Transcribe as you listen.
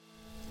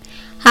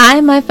Hi,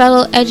 my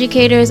fellow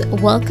educators.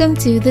 Welcome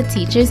to the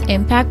Teachers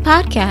Impact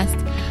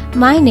Podcast.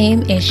 My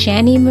name is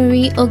Shani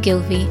Marie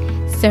Ogilvie,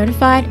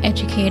 certified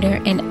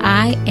educator, and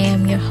I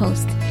am your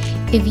host.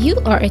 If you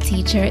are a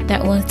teacher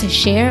that wants to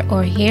share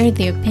or hear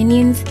the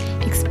opinions,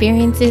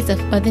 experiences of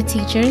other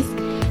teachers,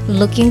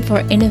 looking for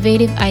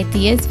innovative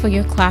ideas for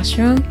your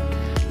classroom,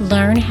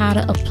 learn how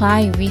to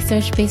apply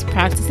research-based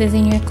practices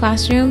in your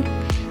classroom,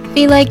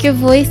 feel like your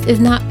voice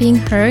is not being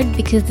heard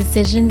because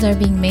decisions are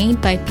being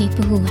made by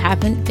people who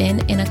haven't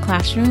been in a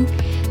classroom,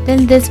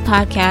 then this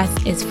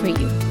podcast is for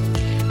you.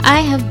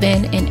 I have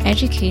been in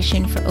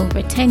education for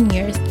over 10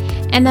 years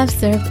and I've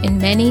served in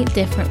many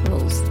different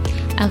roles.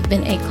 I've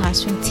been a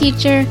classroom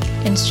teacher,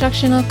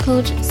 instructional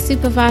coach,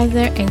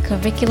 supervisor, and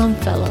curriculum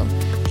fellow.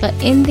 But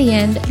in the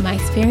end, my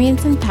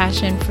experience and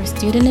passion for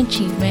student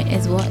achievement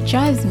is what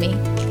drives me.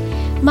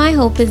 My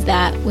hope is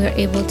that we're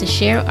able to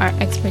share our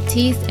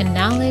expertise and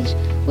knowledge,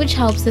 which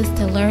helps us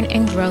to learn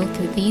and grow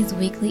through these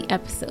weekly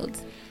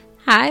episodes.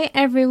 Hi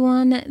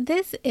everyone,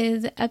 this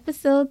is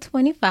episode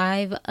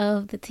 25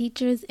 of the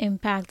Teachers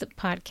Impact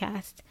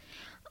Podcast.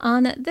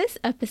 On this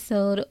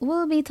episode,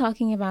 we'll be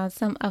talking about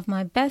some of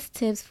my best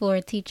tips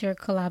for teacher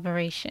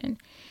collaboration.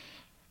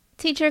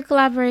 Teacher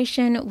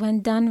collaboration,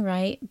 when done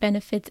right,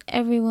 benefits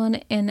everyone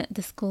in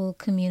the school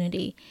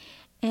community.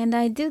 And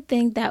I do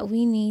think that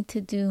we need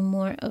to do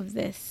more of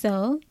this.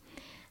 So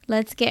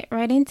let's get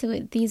right into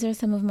it. These are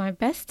some of my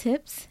best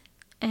tips.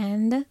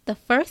 And the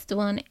first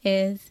one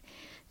is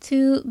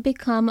to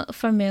become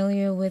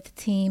familiar with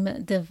team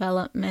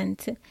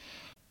development.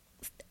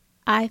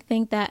 I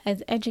think that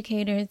as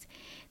educators,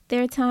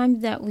 there are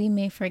times that we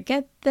may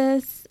forget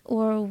this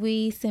or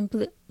we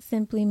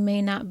simply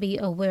may not be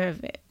aware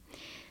of it.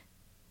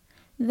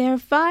 There are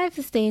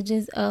 5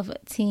 stages of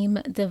team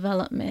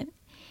development.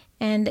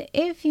 And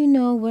if you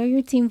know where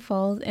your team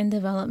falls in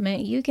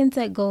development, you can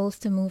set goals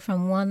to move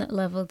from one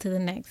level to the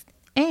next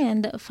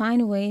and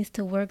find ways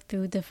to work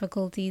through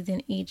difficulties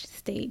in each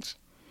stage.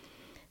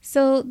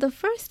 So the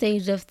first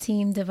stage of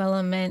team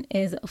development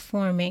is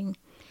forming.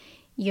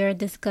 You're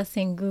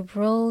discussing group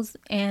roles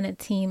and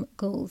team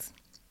goals.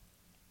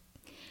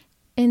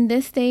 In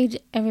this stage,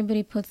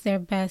 everybody puts their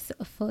best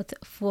foot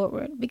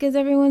forward because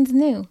everyone's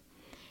new.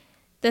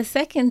 The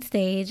second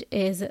stage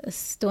is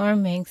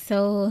storming.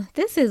 So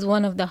this is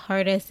one of the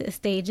hardest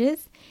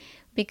stages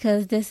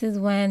because this is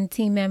when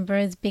team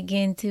members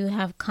begin to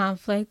have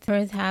conflict,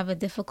 have a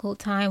difficult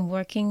time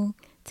working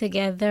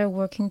together,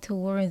 working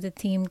towards the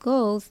team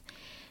goals,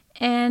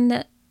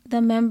 and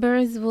the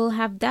members will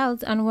have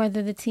doubts on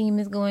whether the team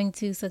is going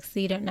to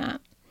succeed or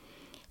not.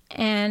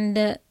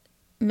 And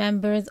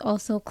members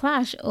also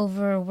clash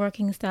over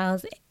working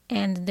styles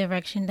and the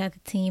direction that the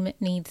team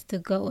needs to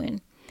go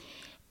in.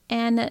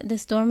 And the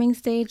storming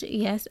stage,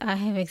 yes, I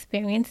have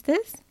experienced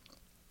this.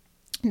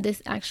 This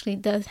actually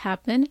does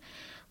happen.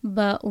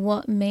 But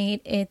what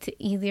made it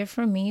easier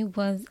for me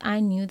was I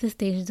knew the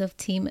stages of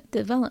team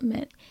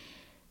development.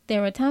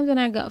 There were times when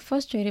I got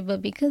frustrated,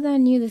 but because I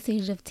knew the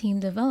stages of team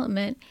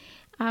development,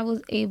 I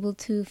was able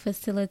to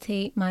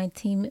facilitate my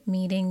team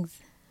meetings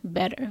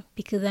better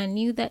because I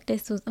knew that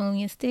this was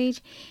only a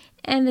stage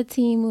and the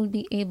team would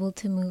be able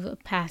to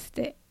move past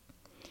it.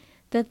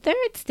 The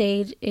third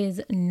stage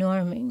is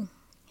norming.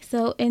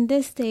 So in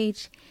this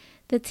stage,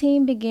 the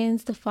team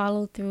begins to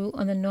follow through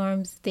on the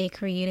norms they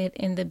created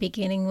in the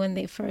beginning when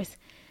they first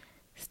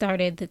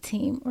started the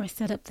team or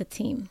set up the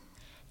team.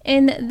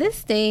 In this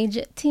stage,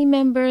 team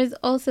members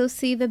also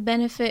see the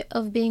benefit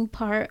of being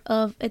part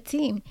of a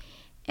team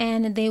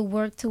and they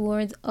work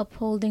towards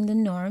upholding the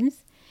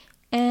norms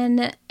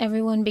and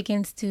everyone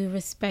begins to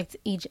respect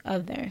each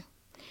other.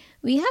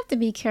 We have to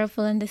be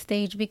careful in this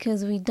stage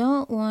because we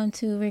don't want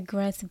to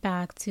regress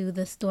back to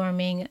the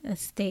storming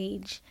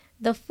stage.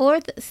 The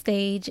fourth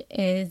stage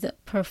is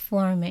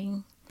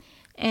performing.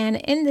 And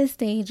in this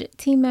stage,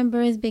 team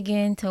members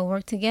begin to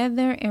work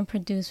together and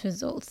produce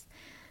results.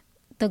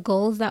 The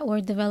goals that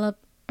were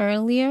developed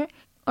earlier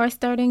are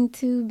starting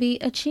to be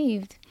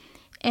achieved.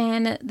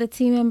 And the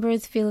team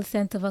members feel a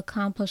sense of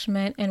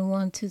accomplishment and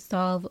want to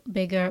solve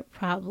bigger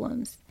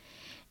problems.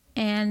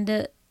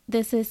 And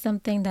this is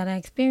something that I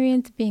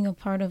experienced being a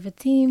part of a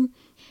team.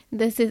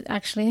 This is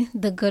actually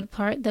the good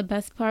part, the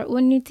best part,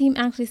 when your team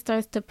actually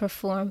starts to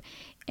perform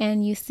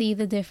and you see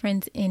the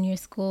difference in your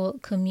school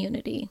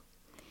community.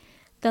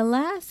 The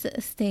last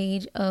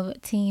stage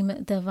of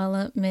team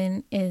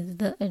development is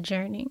the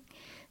adjourning.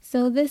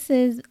 So this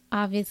is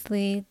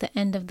obviously the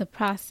end of the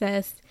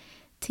process.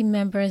 Team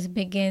members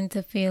begin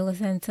to feel a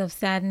sense of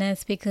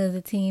sadness because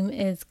the team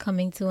is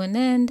coming to an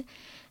end.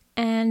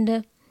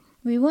 And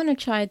we want to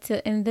try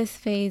to, in this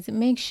phase,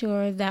 make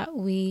sure that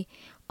we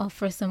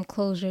offer some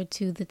closure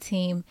to the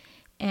team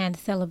and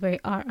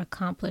celebrate our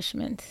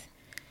accomplishments.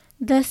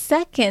 The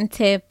second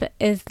tip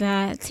is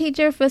that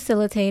teacher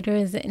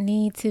facilitators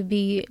need to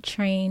be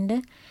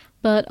trained,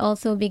 but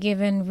also be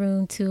given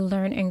room to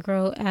learn and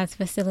grow as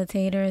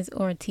facilitators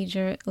or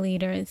teacher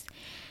leaders.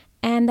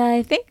 And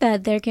I think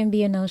that there can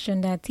be a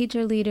notion that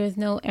teacher leaders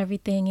know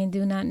everything and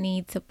do not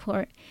need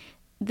support.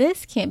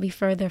 This can't be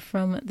further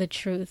from the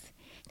truth.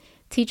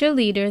 Teacher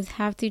leaders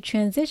have to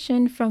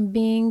transition from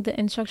being the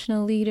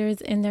instructional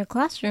leaders in their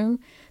classroom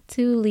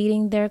to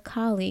leading their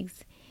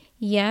colleagues.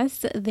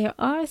 Yes, there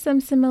are some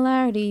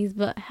similarities,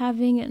 but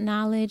having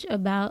knowledge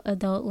about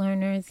adult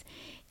learners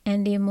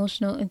and the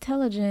emotional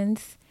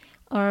intelligence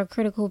are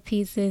critical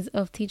pieces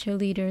of teacher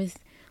leaders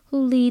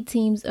who lead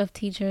teams of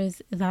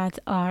teachers that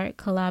are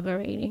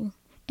collaborating.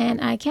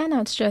 And I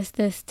cannot stress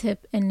this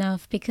tip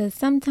enough because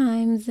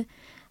sometimes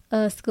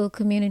a school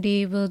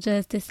community will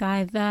just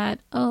decide that,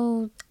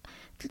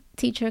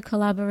 teacher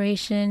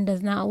collaboration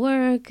does not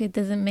work. It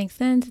doesn't make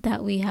sense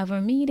that we have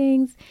our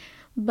meetings.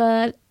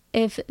 But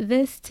if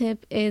this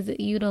tip is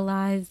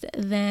utilized,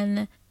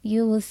 then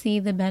you will see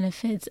the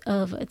benefits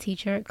of a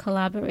teacher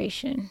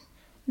collaboration.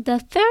 The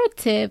third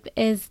tip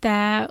is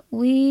that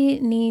we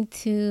need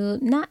to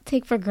not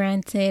take for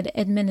granted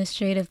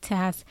administrative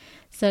tasks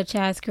such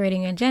as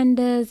creating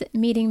agendas,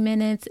 meeting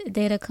minutes,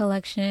 data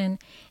collection,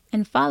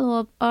 and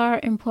follow-up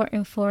are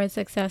important for a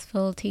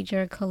successful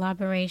teacher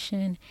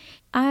collaboration.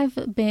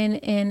 I've been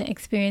in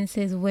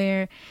experiences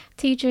where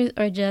teachers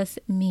are just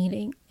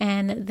meeting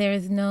and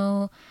there's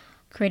no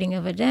creating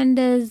of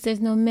agendas, there's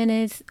no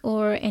minutes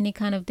or any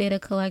kind of data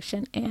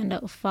collection and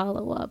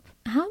follow-up.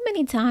 How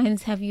many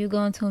times have you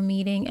gone to a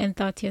meeting and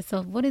thought to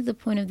yourself, what is the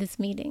point of this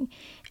meeting?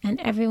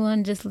 And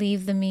everyone just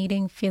leaves the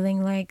meeting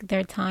feeling like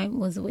their time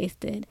was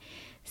wasted.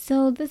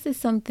 So this is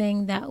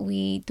something that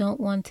we don't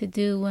want to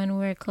do when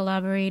we're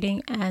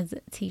collaborating as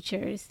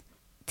teachers.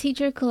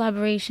 Teacher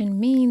collaboration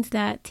means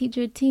that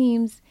teacher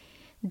teams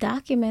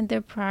document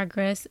their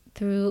progress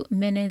through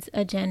minutes,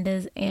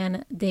 agendas,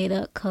 and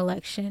data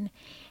collection.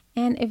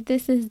 And if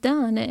this is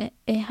done, it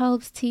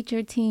helps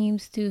teacher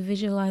teams to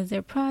visualize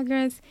their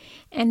progress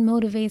and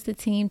motivates the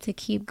team to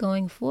keep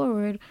going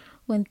forward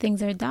when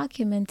things are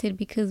documented,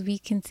 because we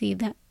can see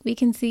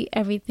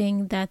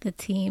everything that the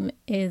team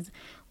is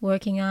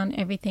working on,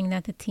 everything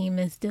that the team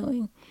is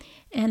doing.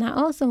 And I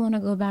also want to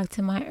go back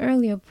to my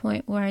earlier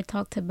point where I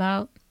talked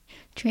about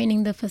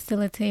training the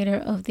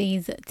facilitator of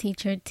these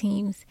teacher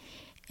teams.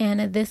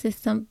 And this is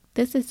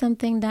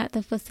something that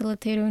the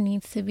facilitator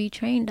needs to be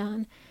trained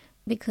on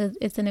because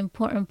it's an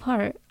important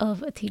part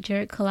of a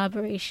teacher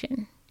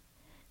collaboration.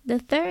 The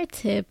third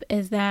tip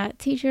is that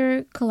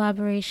teacher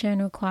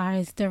collaboration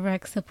requires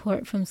direct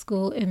support from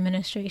school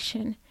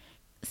administration.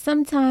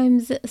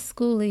 Sometimes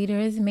school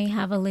leaders may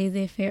have a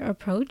laissez-faire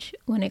approach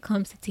when it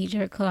comes to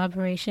teacher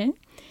collaboration.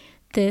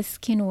 This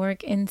can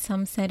work in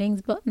some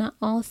settings, but not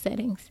all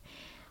settings.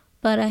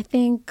 But I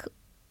think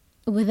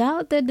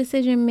without the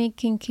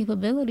decision-making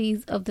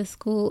capabilities of the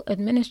school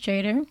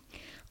administrator,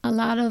 a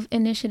lot of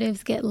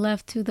initiatives get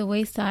left to the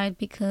wayside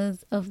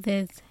because of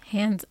this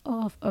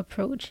hands-off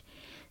approach.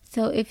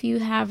 So if you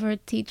have a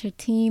teacher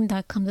team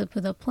that comes up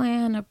with a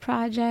plan, a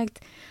project,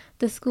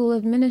 the school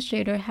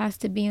administrator has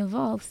to be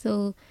involved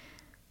so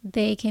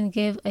they can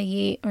give a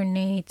yay or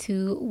nay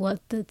to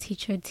what the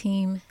teacher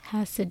team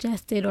has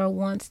suggested or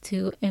wants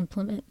to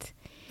implement.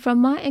 From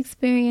my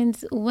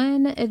experience,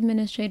 when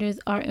administrators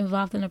are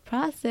involved in a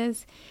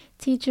process,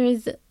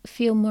 teachers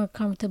feel more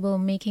comfortable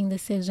making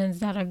decisions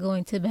that are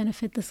going to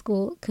benefit the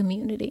school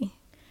community.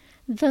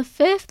 The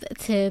fifth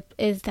tip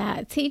is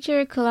that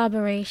teacher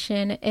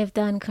collaboration, if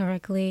done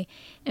correctly,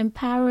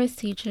 empowers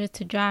teachers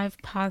to drive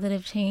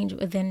positive change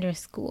within their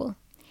school.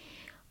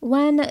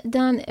 When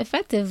done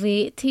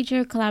effectively,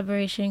 teacher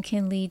collaboration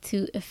can lead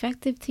to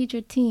effective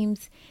teacher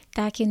teams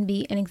that can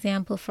be an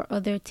example for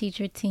other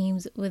teacher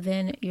teams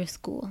within your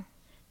school.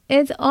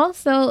 It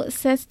also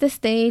sets the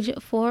stage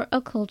for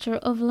a culture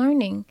of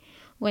learning.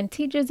 When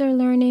teachers are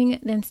learning,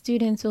 then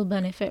students will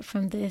benefit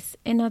from this.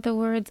 In other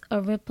words,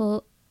 a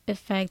ripple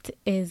effect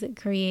is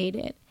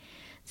created.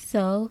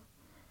 So,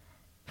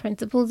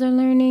 principals are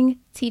learning,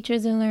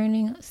 teachers are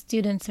learning,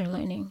 students are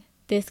learning.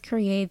 This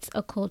creates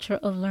a culture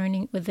of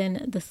learning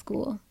within the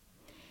school.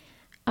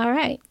 All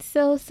right,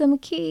 so some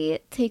key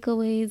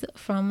takeaways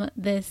from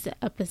this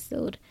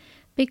episode.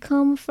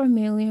 Become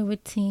familiar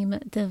with team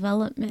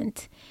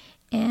development.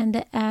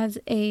 And as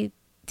a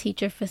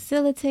teacher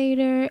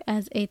facilitator,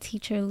 as a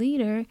teacher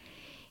leader,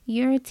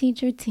 your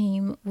teacher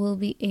team will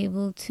be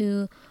able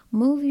to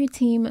move your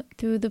team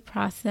through the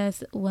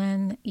process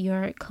when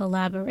you're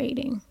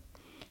collaborating.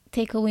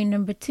 Takeaway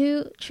number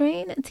 2,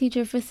 train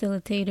teacher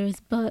facilitators,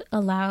 but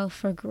allow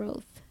for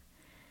growth.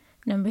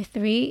 Number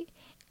 3,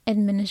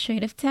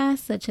 administrative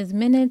tasks such as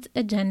minutes,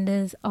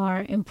 agendas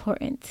are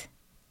important.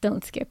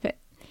 Don't skip it.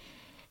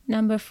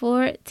 Number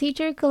 4,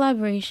 teacher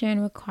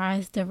collaboration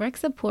requires direct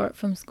support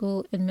from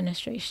school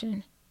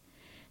administration.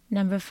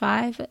 Number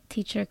 5,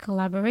 teacher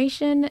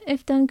collaboration,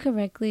 if done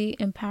correctly,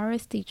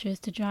 empowers teachers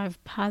to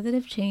drive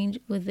positive change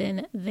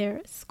within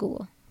their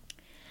school.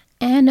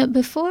 And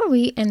before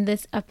we end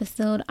this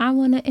episode, I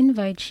want to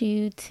invite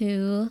you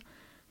to,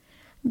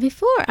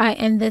 before I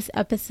end this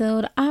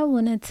episode, I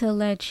wanted to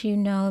let you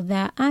know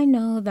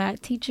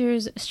that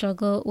teachers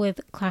struggle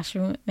with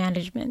classroom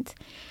management.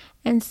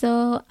 And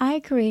so I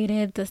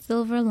created the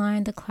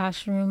Silverline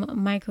Classroom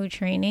micro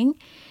training.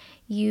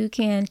 You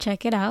can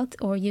check it out,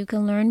 or you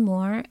can learn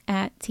more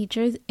at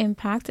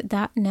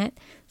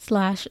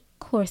teachersimpact.net/course.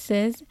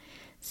 courses.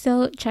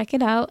 So check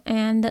it out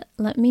and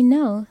let me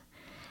know.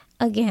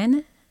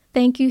 Again,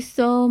 thank you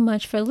so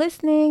much for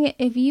listening.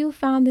 If you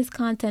found this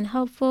content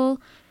helpful,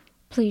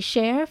 please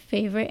share,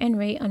 favorite, and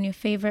rate on your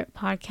favorite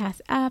podcast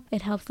app.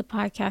 It helps the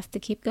podcast to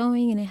keep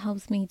going and it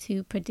helps me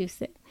to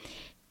produce it.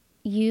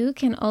 You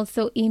can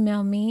also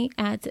email me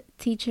at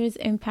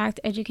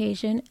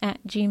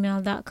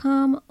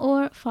teachersimpacteducation@gmail.com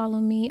or follow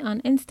me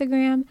on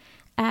Instagram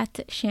at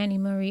Shani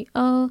Marie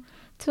O,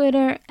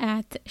 Twitter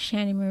at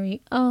Shani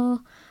Marie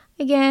O.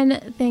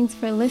 Again, thanks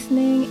for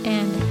listening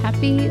and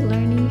happy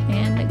learning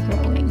and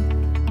growing.